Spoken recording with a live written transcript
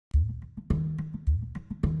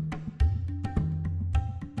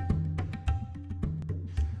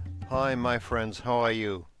Hi my friends, how are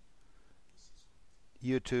you?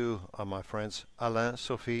 You two are my friends, Alain,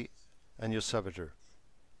 Sophie and your servitor.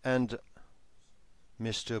 And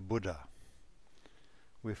Mr. Buddha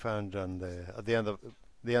we found on at the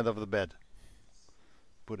end of the bed.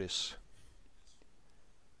 Buddhist.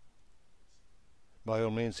 By all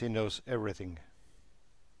means he knows everything.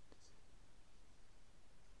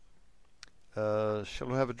 Shall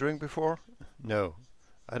we have a drink before? No.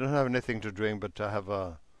 I don't have anything to drink, but I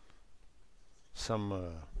have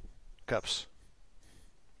some cups.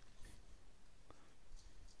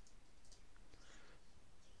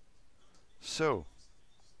 So,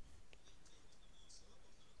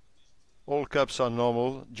 all cups are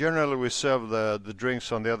normal. Generally we serve the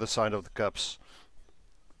drinks on the other side of the cups.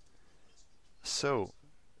 So,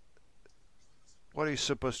 what are you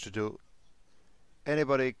supposed to do?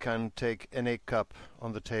 Anybody can take any cup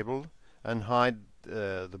on the table and hide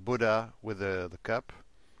the Buddha with the cup,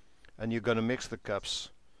 and you're going to mix the cups.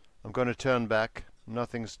 I'm going to turn back,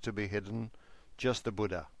 nothing's to be hidden, just the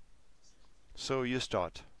Buddha. So you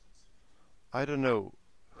start. I don't know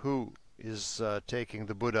who is taking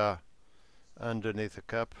the Buddha underneath the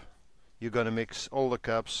cup. You're going to mix all the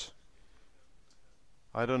cups.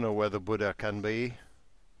 I don't know where the Buddha can be.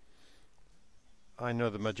 I know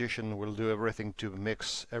the magician will do everything to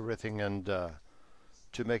mix everything and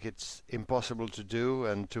to make it impossible to do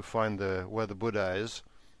and to find where the Buddha is.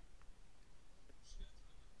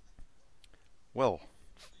 Well,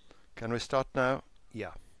 can we start now?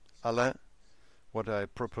 Yeah. Alain, what I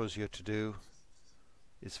propose you to do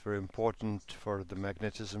is very important for the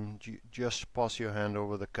magnetism. Just pass your hand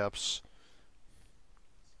over the cups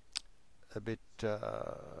a bit down,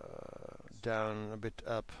 a bit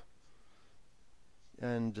up.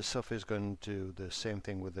 And Sophie is going to do the same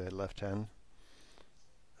thing with the left hand.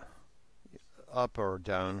 Up or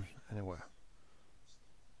down, anywhere.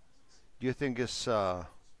 Do you think it's a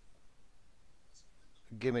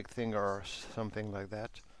gimmick thing or something like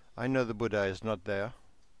that? I know the Buddha is not there.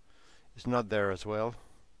 It's not there as well.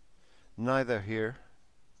 Neither here.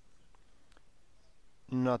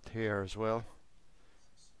 Not here as well.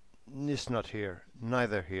 It's not here.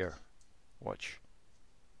 Neither here. Watch.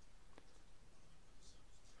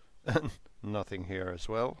 Nothing here as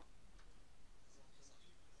well.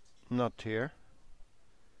 Not here.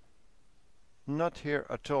 Not here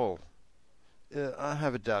at all. I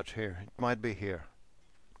have a doubt here. It might be here.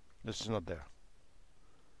 It's not there.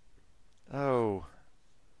 Oh,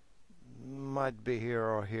 might be here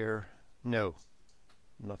or here. No,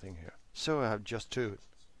 nothing here. So I have just two.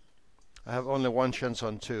 I have only one chance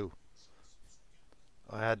on two.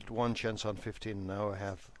 I had one chance on 15. Now I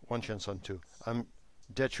have one chance on two. I'm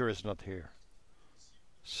dead sure it's not here.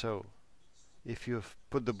 So, if you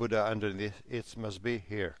put the Buddha underneath, it must be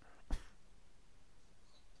here.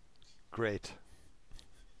 Great.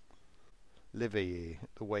 Livy,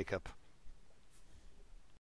 the wake up.